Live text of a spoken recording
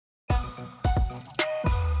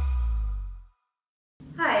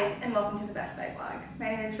Hi, and welcome to the Best Buy vlog.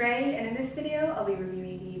 My name is Ray, and in this video, I'll be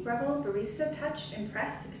reviewing the Breville Barista Touch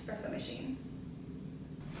Impress espresso machine.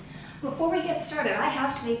 Before we get started, I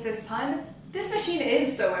have to make this pun. This machine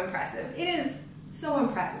is so impressive. It is so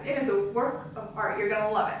impressive. It is a work of art. You're gonna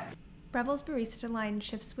love it. Breville's barista line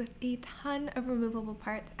ships with a ton of removable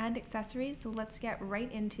parts and accessories, so let's get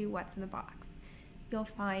right into what's in the box. You'll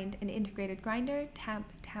find an integrated grinder, temp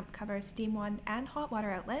cover, steam wand, and hot water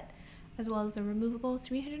outlet, as well as a removable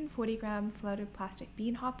 340-gram flouted plastic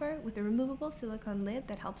bean hopper with a removable silicone lid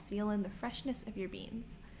that helps seal in the freshness of your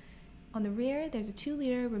beans. On the rear, there's a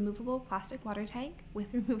 2-liter removable plastic water tank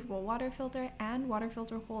with removable water filter and water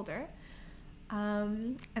filter holder.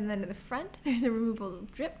 And then in the front, there's a removable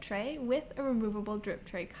drip tray with a removable drip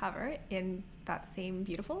tray cover in that same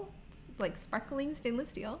beautiful, like sparkling stainless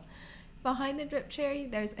steel. Behind the drip tray,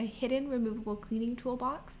 there's a hidden removable cleaning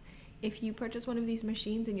toolbox. If you purchase one of these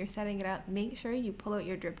machines and you're setting it up, make sure you pull out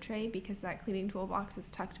your drip tray because that cleaning toolbox is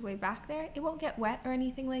tucked away back there. It won't get wet or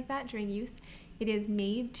anything like that during use. It is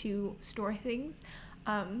made to store things,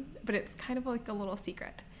 but it's kind of like a little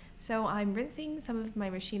secret. So I'm rinsing some of my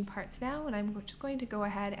machine parts now, and I'm just going to go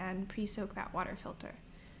ahead and pre-soak that water filter.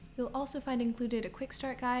 You'll also find included a quick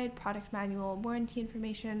start guide, product manual, warranty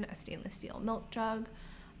information, a stainless steel milk jug,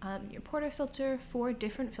 your portafilter, 4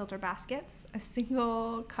 different filter baskets, a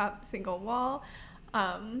single cup, single wall,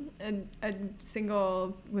 a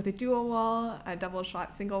single with a dual wall, a double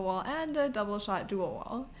shot single wall, and a double shot dual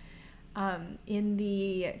wall. In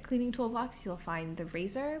the cleaning toolbox, you'll find the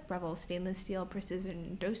razor, Breville stainless steel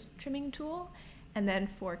precision dose trimming tool, and then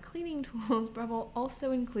for cleaning tools, Breville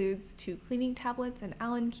also includes 2 cleaning tablets, an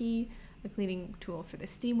Allen key, a cleaning tool for the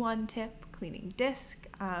steam wand tip, cleaning disc,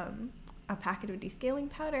 a packet of descaling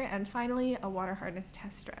powder, and finally a water hardness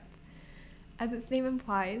test strip. As its name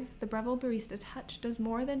implies, the Breville Barista Touch does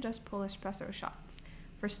more than just pull espresso shots.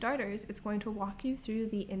 For starters, it's going to walk you through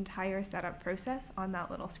the entire setup process on that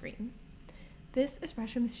little screen. This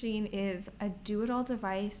espresso machine is a do-it-all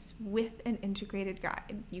device with an integrated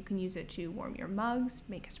guide. You can use it to warm your mugs,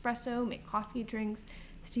 make espresso, make coffee drinks,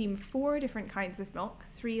 steam 4 different kinds of milk,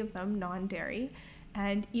 3 of them non-dairy,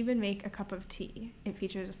 and even make a cup of tea. It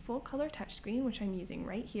features a full color touchscreen, which I'm using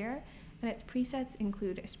right here, and its presets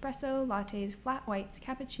include espresso, lattes, flat whites,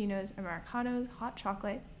 cappuccinos, Americanos, hot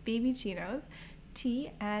chocolate, baby chinos,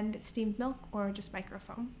 tea, and steamed milk or just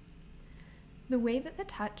microfoam. The way that the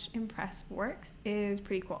Touch Impress works is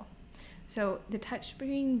pretty cool. So the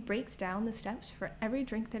touchscreen breaks down the steps for every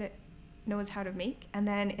drink that it knows how to make, and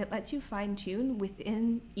then it lets you fine-tune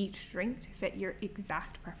within each drink to fit your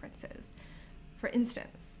exact preferences. For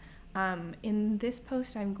instance, in this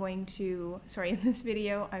video,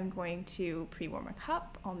 I'm going to pre-warm a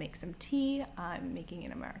cup, I'll make some tea, I'm making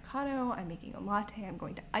an Americano, I'm making a latte, I'm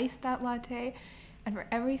going to ice that latte, and for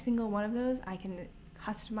every single one of those, I can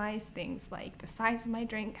customize things like the size of my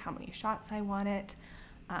drink, how many shots I want it,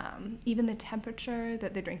 even the temperature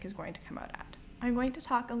that the drink is going to come out at. I'm going to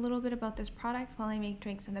talk a little bit about this product while I make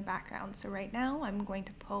drinks in the background. So right now, I'm going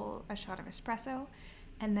to pull a shot of espresso,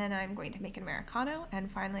 and then I'm going to make an Americano,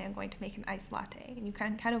 and finally I'm going to make an iced latte. And you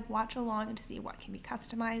can kind of watch along to see what can be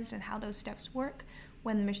customized and how those steps work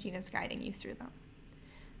when the machine is guiding you through them.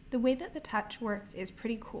 The way that the Touch works is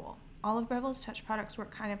pretty cool. All of Breville's Touch products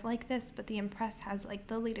work kind of like this, but the Impress has like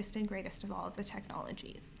the latest and greatest of all of the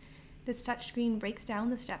technologies. This touchscreen breaks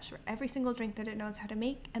down the steps for every single drink that it knows how to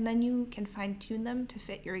make, and then you can fine-tune them to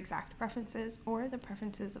fit your exact preferences or the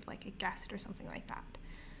preferences of like a guest or something like that.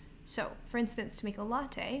 So, for instance, to make a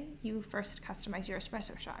latte, you first customize your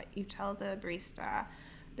espresso shot. You tell the barista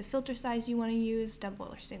the filter size you want to use, double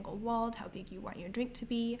or single walled, how big you want your drink to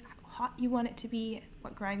be, how hot you want it to be,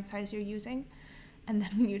 what grind size you're using. And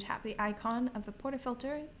then when you tap the icon of the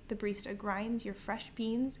portafilter, the barista grinds your fresh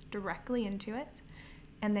beans directly into it.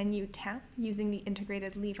 And then you tap using the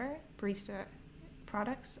integrated lever. Barista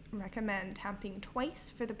products recommend tapping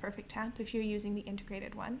twice for the perfect tap if you're using the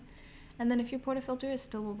integrated one. And then if your portafilter is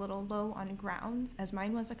still a little low on grounds, as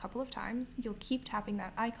mine was a couple of times, you'll keep tapping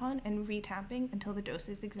that icon and re-tapping until the dose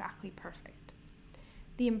is exactly perfect.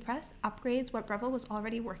 The Impress upgrades what Breville was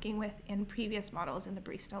already working with in previous models in the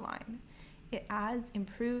barista line. It adds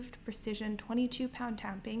improved precision 22-pound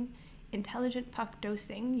tamping, intelligent puck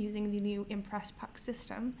dosing using the new Impress puck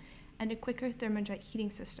system, and a quicker thermojet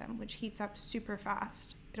heating system, which heats up super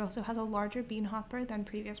fast. It also has a larger bean hopper than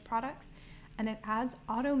previous products, and it adds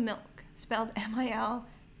auto milk, spelled M-I-L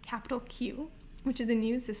capital Q, which is a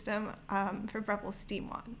new system for Breville steam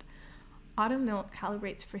wand. Auto milk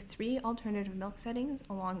calibrates for 3 alternative milk settings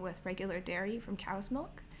along with regular dairy from cow's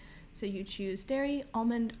milk. So you choose dairy,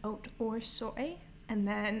 almond, oat, or soy, and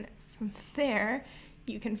then from there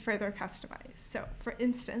you can further customize. So for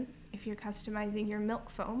instance, if you're customizing your milk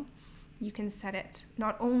foam, you can set it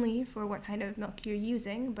not only for what kind of milk you're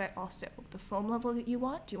using, but also the foam level that you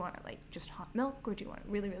want. Do you want it like just hot milk, or do you want it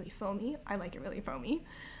really, really foamy? I like it really foamy.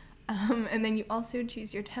 And then you also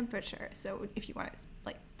choose your temperature. So if you want it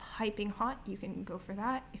like piping hot, you can go for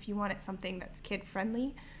that. If you want it something that's kid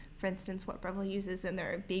friendly, for instance, what Breville uses in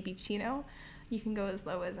their baby chino, you can go as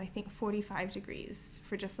low as I think 45 degrees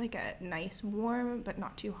for just like a nice warm but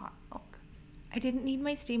not too hot milk. I didn't need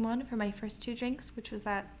my steam wand for my first two drinks, which was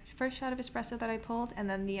that first shot of espresso that I pulled and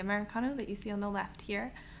then the Americano that you see on the left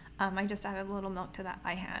here. I just added a little milk to that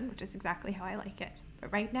by hand, which is exactly how I like it.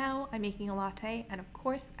 But right now, I'm making a latte, and of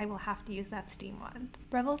course, I will have to use that steam wand.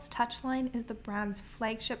 Breville's Touch line is the brand's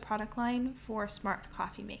flagship product line for smart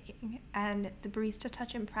coffee making, and the Barista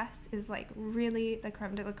Touch Impress is like really the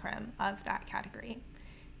creme de la creme of that category.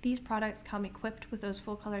 These products come equipped with those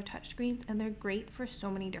full color touchscreens, and they're great for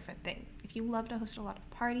so many different things. If you love to host a lot of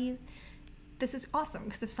parties, this is awesome,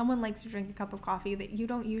 because if someone likes to drink a cup of coffee that you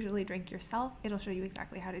don't usually drink yourself, it'll show you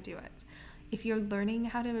exactly how to do it. If you're learning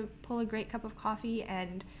how to pull a great cup of coffee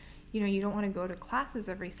and you don't want to go to classes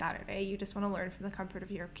every Saturday, you just want to learn from the comfort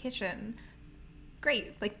of your kitchen,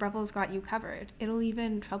 great, like Breville's got you covered. It'll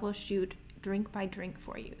even troubleshoot drink by drink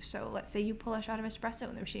for you. So let's say you pull a shot of espresso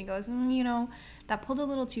and the machine goes, that pulled a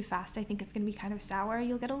little too fast, I think it's going to be kind of sour.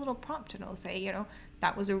 You'll get a little prompt and it'll say,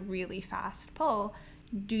 that was a really fast pull.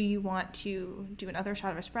 Do you want to do another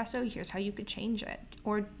shot of espresso? Here's how you could change it.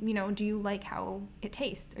 Or, do you like how it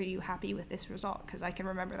tastes? Are you happy with this result? Because I can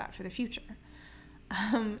remember that for the future.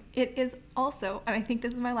 It is also, and I think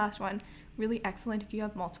this is my last one, really excellent if you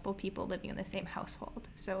have multiple people living in the same household.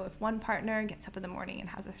 So if one partner gets up in the morning and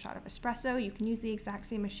has a shot of espresso, you can use the exact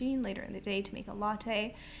same machine later in the day to make a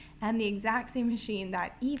latte, and the exact same machine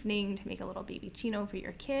that evening to make a little baby chino for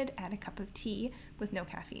your kid and a cup of tea with no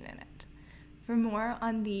caffeine in it. For more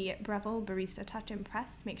on the Breville Barista Touch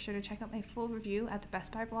Impress, make sure to check out my full review at the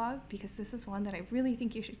Best Buy blog, because this is one that I really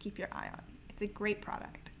think you should keep your eye on. It's a great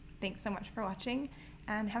product. Thanks so much for watching,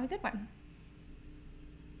 and have a good one.